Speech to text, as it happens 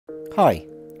Hi,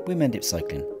 we're Mendip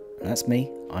Cycling, and that's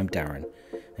me, I'm Darren,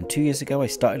 and 2 years ago I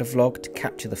started a vlog to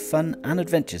capture the fun and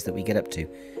adventures that we get up to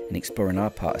in exploring our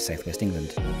part of southwest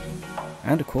England,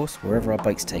 and of course wherever our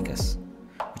bikes take us,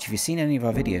 which if you've seen any of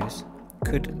our videos,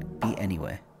 could be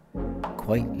anywhere,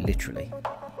 quite literally.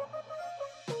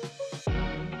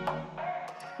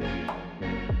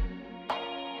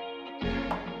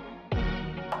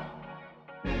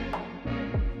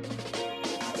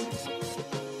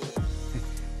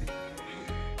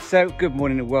 So, good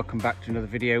morning and welcome back to another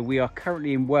video. We are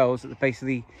currently in Wales at the base of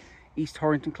the East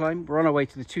Horrington climb. We're on our way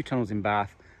to the two tunnels in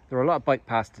Bath. There are a lot of bike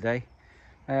paths today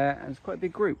and it's quite a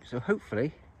big group, so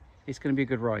hopefully it's going to be a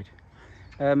good ride.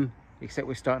 Except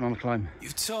we're starting on the climb.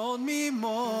 You've told me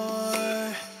more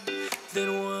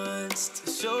than once to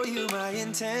show you my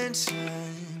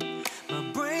intention.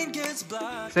 My brain gets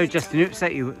blocked. So Justin, who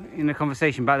upset you in the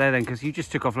conversation back there then? Because you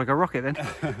just took off like a rocket then.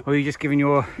 Or were you just giving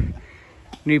your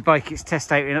new bike its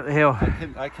test outing up the hill?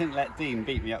 I couldn't let Dean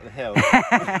beat me up the hill.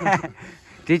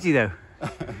 Did you though?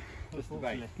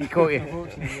 He caught you.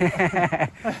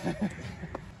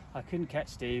 I couldn't catch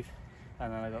Steve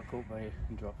and then I got caught by you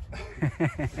and dropped.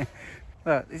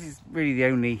 Well, this is really the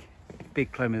only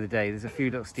big climb of the day. There's a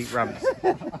few little steep ramps.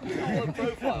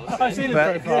 I've seen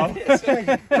the profile.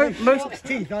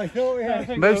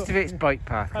 Most of it's bike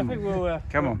path. I think we'll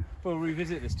come on. We'll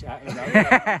revisit this chat.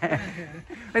 I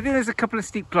think there's a couple of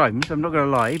steep climbs, I'm not going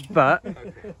to lie, but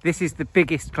this is the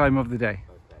biggest climb of the day.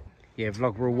 Yeah,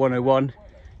 vlog rule 101,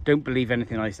 don't believe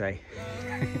anything I say.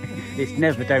 It's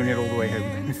never downhill all the way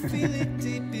home.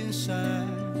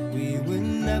 We will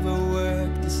never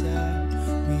work this out.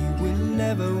 We will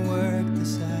never work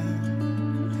this out.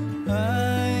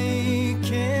 I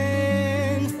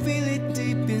can feel it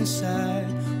deep inside.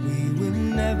 We will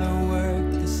never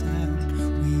work this out.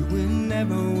 We will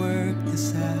never work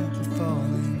this out. We're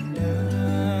falling down.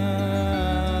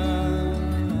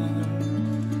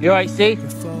 You alright, Steve? We're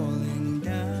falling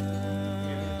down.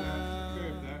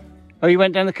 Oh, you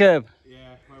went down the curb?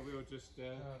 Yeah, my wheel just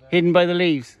Hidden by the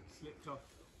leaves? slipped off.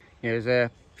 Yeah, there's a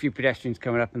few pedestrians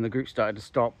coming up and the group started to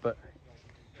stop, but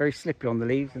very slippy on the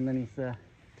leaves, and then he's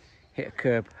hit a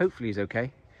curb. Hopefully he's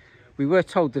okay. We were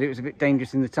told that it was a bit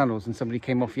dangerous in the tunnels and somebody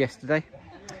came off yesterday.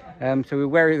 So we're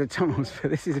wary of the tunnels,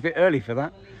 but this is a bit early for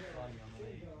that.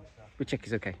 We'll check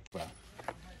he's okay. Well,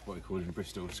 what we call in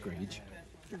Bristol, screech.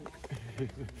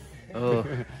 Oh,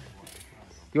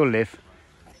 you'll live.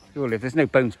 You'll live. There's no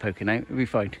bones poking out. It'll be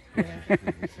fine.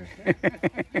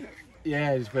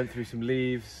 Yeah, I just went through some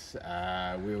leaves.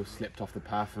 Wheel slipped off the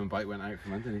path and bike went out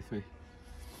from underneath me.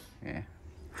 Yeah.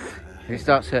 If it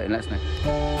starts hurting, let us know.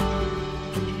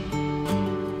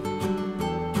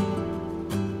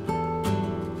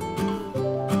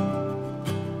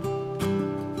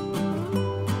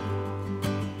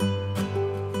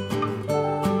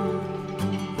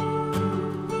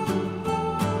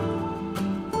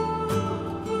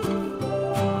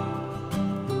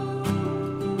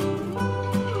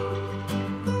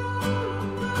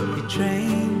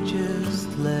 Train just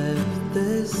left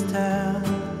this town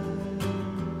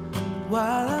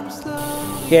while I'm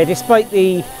slow. Yeah, despite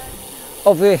the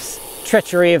obvious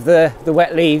treachery of the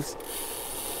wet leaves,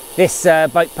 this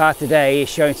bike path today is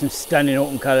showing some stunning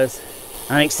autumn colours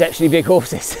and exceptionally big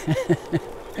horses.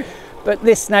 But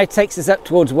this now takes us up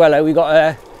towards Wellow. We've got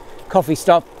a coffee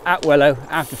stop at Wellow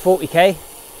after 40k,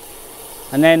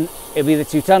 and then it'll be the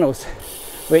two tunnels,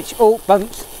 which, oh,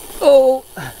 bumps, oh,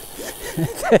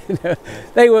 no,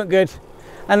 they weren't good,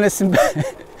 and there's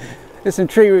some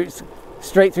tree roots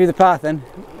straight through the path. Then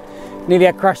nearly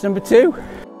had crash number 2.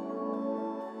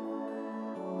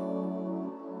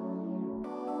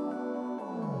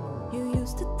 You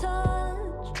used to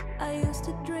touch, I used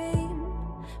to dream,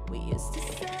 we used to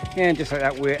say. Yeah, and just like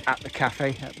that, we're at the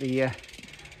cafe at the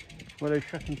Wellow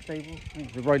Trucking Stable. I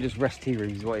think the Riders Rest Tea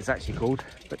Room is what it's actually called,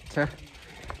 but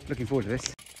looking forward to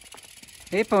this.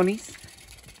 Hey ponies.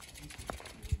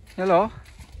 Hello.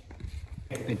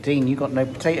 Hey, Dean, you got no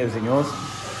potatoes in yours.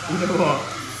 You know what?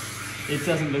 It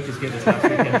doesn't look as good as last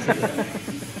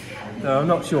weekend's. No, I'm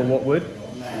not sure what would.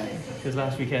 Because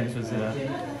last weekend's was a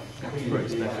pretty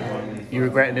special one. You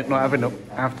regretted it not having them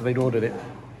after they'd ordered it?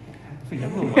 I think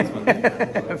everyone was,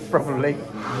 wasn't Probably.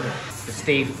 So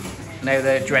Steve, now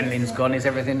the adrenaline's gone, is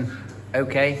everything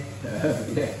okay?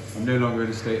 Yeah, I'm no longer in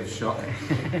a state of shock.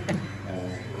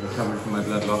 Recovering from my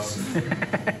blood loss.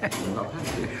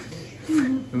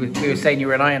 We were saying you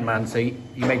were an Iron Man, so you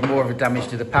made more of a damage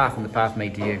to the path than the path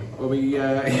made to you. Well,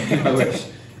 I wish.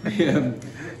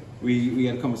 We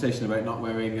had a conversation about not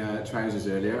wearing trousers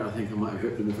earlier. I think I might have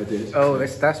ripped them if I did. Oh,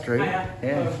 that's true.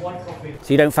 Yeah. So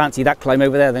you don't fancy that climb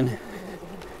over there then?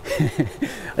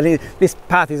 I think this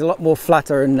path is a lot more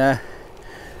flatter and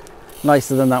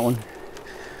nicer than that one.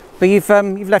 But you've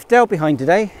left Dell behind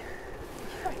today.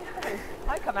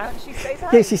 I come out and she stays home.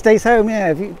 Yeah, she stays home. Yeah,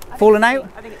 have you fallen out?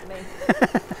 I think it's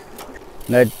me.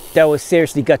 No, Dell was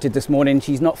seriously gutted this morning.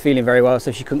 She's not feeling very well,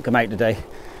 so she couldn't come out today.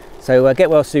 So get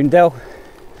well soon, Dell.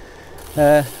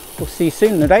 We'll see you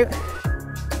soon, no doubt.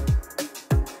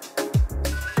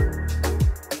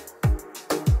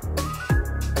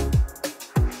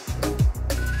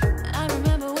 I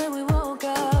remember when we woke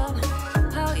up,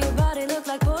 how your body looked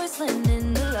like porcelain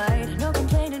in the light. No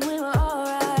complaining, we were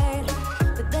alright.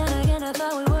 But then again, I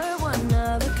thought we were one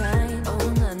of a kind.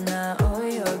 Oh, nah, nah, oh,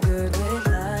 you're good with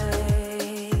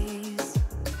lies.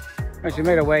 Right, so we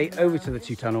made our way over to the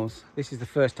two tunnels. This is the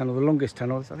first tunnel, the longest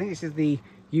tunnel. I think this is the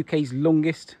UK's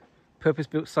longest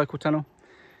purpose-built cycle tunnel.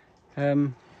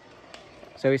 So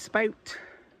it's about,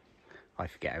 I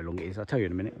forget how long it is, I'll tell you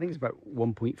in a minute. I think it's about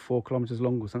 1.4 kilometres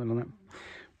long or something like that.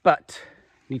 But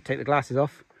you need to take the glasses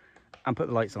off and put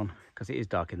the lights on because it is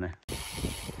dark in there.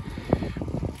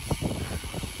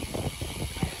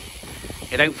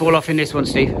 You don't fall off in this one,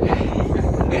 Steve.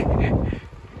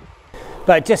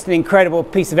 But just an incredible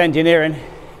piece of engineering.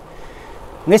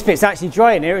 And this bit's actually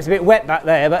dry in here, it's a bit wet back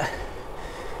there, but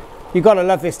you've got to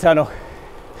love this tunnel.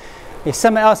 It's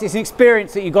something else, it's an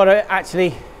experience that you've got to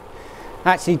actually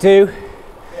do,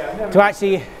 to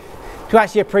actually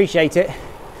appreciate it.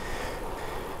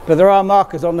 But there are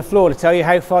markers on the floor to tell you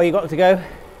how far you've got to go.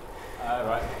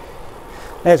 Right.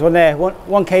 There's one there,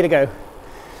 1k to go.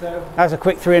 So, That was a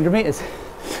quick 300 metres.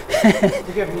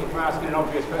 forgive me for asking an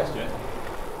obvious question.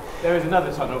 There is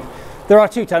another tunnel, There are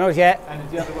two tunnels, yeah. and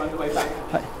is the other one the way back?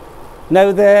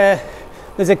 No,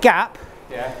 there's a gap,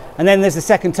 Yeah. and then there's the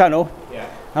second tunnel. Yeah.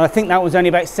 And I think that one's only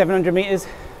about 700 metres.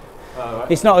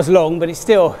 Right. It's not as long, but it's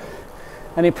still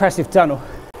an impressive tunnel.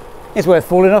 It's worth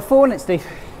falling off for, isn't it, Steve?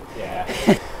 Yeah.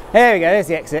 There we go, there's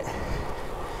the exit.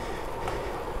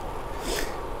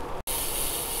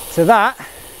 So that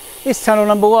is tunnel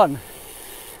number one,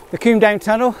 the Coombe Down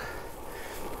Tunnel.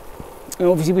 And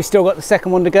obviously we've still got the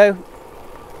second one to go,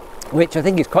 which I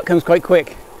think comes quite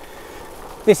quick.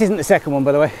 This isn't the second one,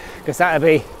 by the way, because that'd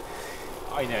be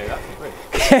I know, that's a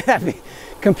bridge. that'd be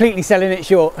completely selling it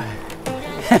short.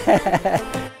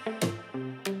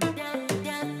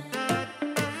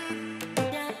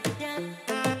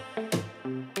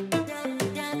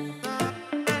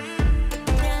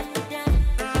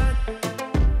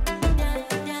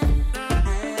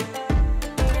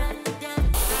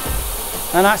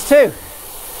 And that's two.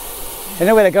 I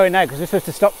know where they're going now because we're supposed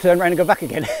to stop, turn around and go back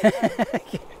again.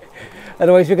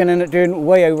 Otherwise we're going to end up doing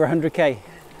way over 100k.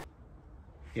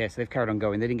 Yeah, so they've carried on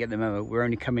going. They didn't get the memo. We're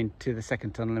only coming to the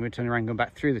second tunnel and we're turning around and going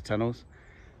back through the tunnels.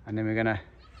 And then we're going to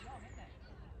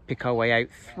pick our way out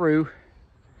through,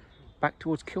 back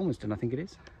towards Kilmanston, I think it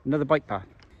is. Another bike path.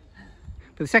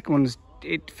 But the second one's,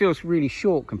 it feels really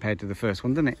short compared to the first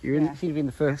one, doesn't it? You seem to be in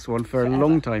the first one for a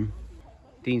long time.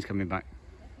 Dean's coming back.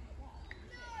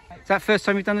 Is that the first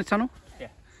time you've done the tunnel? Yeah.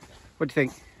 What do you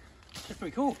think? It's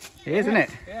pretty cool. It is, isn't it?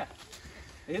 Yeah.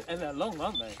 And they're long,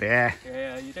 aren't they? Yeah.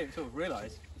 Yeah, you don't sort of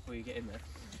realise before you get in there.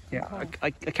 Yeah. I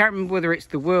can't remember whether it's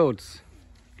the world's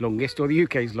longest or the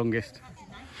UK's longest.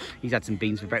 He's had some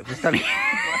beans for breakfast, hasn't he?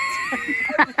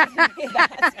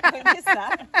 I missed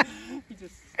that.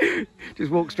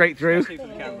 Just walk straight through. Especially for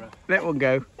the camera. Let one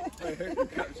go. I hope you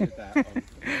captured that on.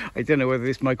 I don't know whether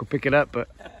this mic will pick it up, but...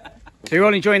 So you're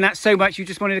all enjoying that so much you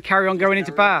just wanted to carry on going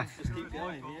into Bath? Just keep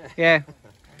going, Yeah.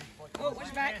 Oh, watch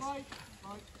your back.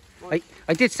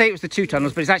 I did say it was the two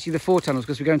tunnels, but it's actually the four tunnels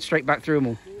because we're going straight back through them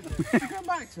all.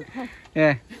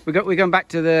 Yeah, we're going back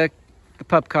to the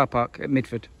pub car park at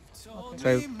Midford.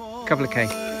 So, a couple of K.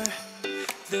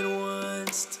 Then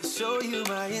once to show you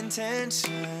my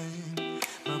intention.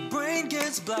 My brain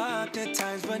gets blocked at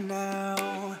times, but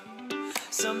now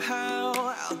somehow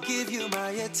I'll give you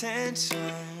my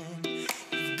attention.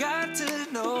 You've got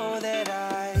to know that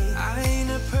I ain't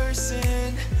a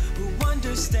person who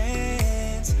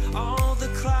understands all the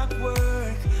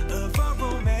clockwork of our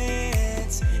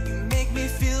romance. You make me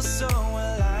feel so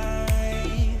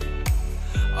alive,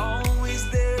 always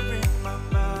there in my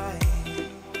mind.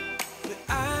 But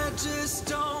I just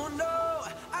don't know.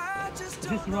 I just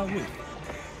don't know.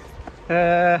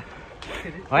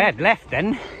 I had left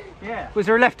then. Yeah. Was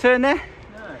there a left turn there?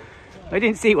 No. I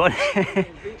didn't see one.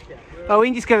 Oh, we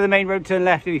can just go to the main road, turn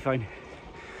left, it'll be fine.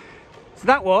 So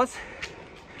that was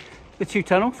the two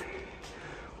tunnels,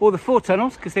 or the four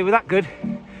tunnels, because they were that good.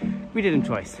 We did them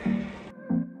twice.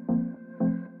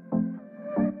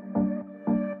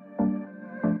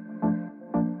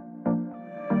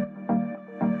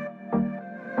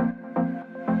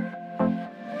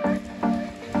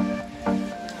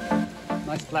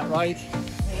 nice flat ride.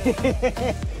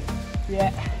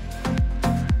 Yeah.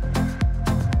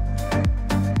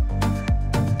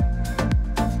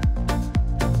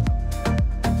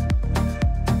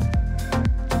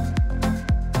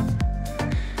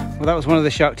 Well, that was one of the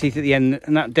shark teeth at the end,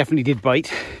 and that definitely did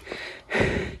bite.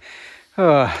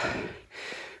 Oh. I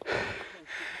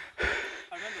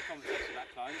remember a conversation about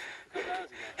climbs a couple hours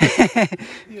ago.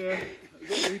 Yeah,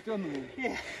 we've done them all.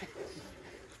 Yeah.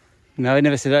 No, I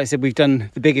never said that. I said we've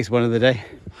done the biggest one of the day.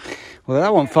 Well,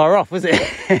 that wasn't far off, was it?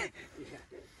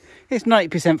 It's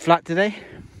 90% flat today.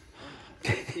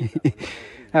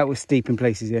 That was steep in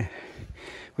places, yeah.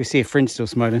 We see a friend still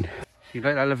smiling. You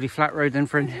like that lovely flat road then,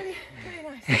 friend? Very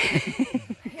nice.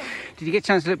 Did you get a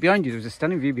chance to look behind you? There was a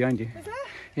stunning view behind you. Was there?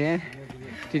 Yeah?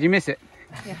 Did you miss it?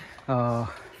 Yeah.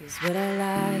 Oh. Here's what I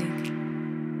like.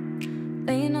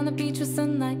 Laying on the beach with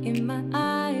sunlight in my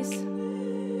eyes.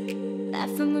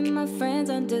 Laughing with my friends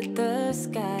under the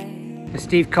sky. The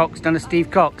Steve Cox done a Steve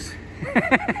Cox.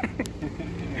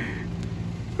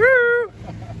 Woo!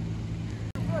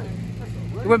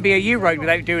 It wouldn't be a U road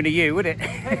without doing a U, would it?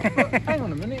 Hang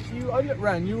on a minute, I looked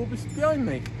round, you were all behind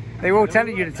me. They were all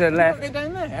telling you to turn left. Go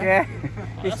down there? Yeah.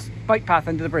 It's bike path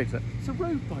under the bridge. Look. It's a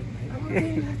road bike,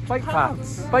 mate. Bike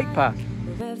path. Bike path.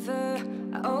 Forever,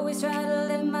 I always try to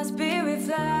let my spirit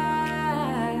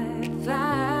fly,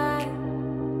 fly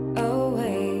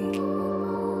away.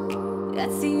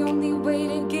 That's the only way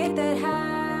to get that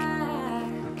high.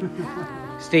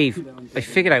 Steve, I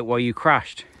figured out why you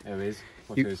crashed. There it is.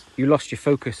 What You, is? you lost your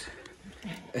focus.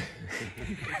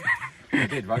 I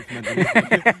did, right from underneath.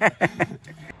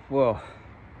 Whoa.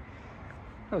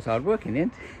 That was hard work in the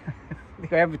end. I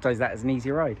think I advertised that as an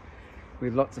easy ride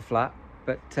with lots of flat.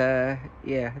 But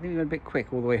yeah, I think we went a bit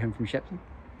quick all the way home from Shepton.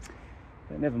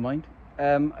 But never mind.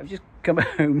 I've just come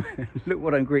home. Look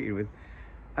what I'm greeted with.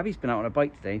 Abby's been out on a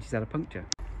bike today and she's had a puncture.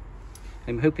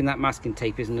 I'm hoping that masking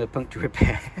tape isn't a puncture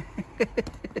repair.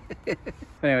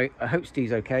 Anyway, I hope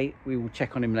Steve's okay. We will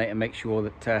check on him later and make sure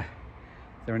that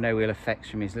there are no ill effects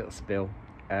from his little spill.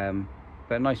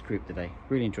 But a nice group today.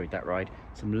 Really enjoyed that ride.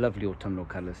 Some lovely autumnal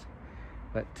colours.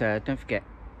 But don't forget,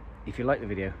 if you like the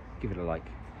video, give it a like.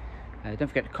 Don't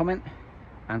forget to comment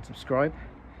and subscribe.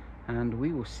 And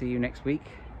we will see you next week.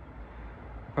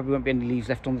 Probably won't be any leaves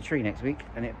left on the tree next week,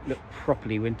 and it looked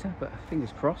properly winter, but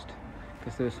fingers crossed,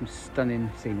 because there was some stunning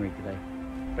scenery today.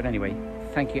 But anyway,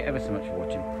 thank you ever so much for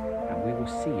watching, and we will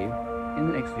see you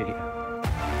in the next video.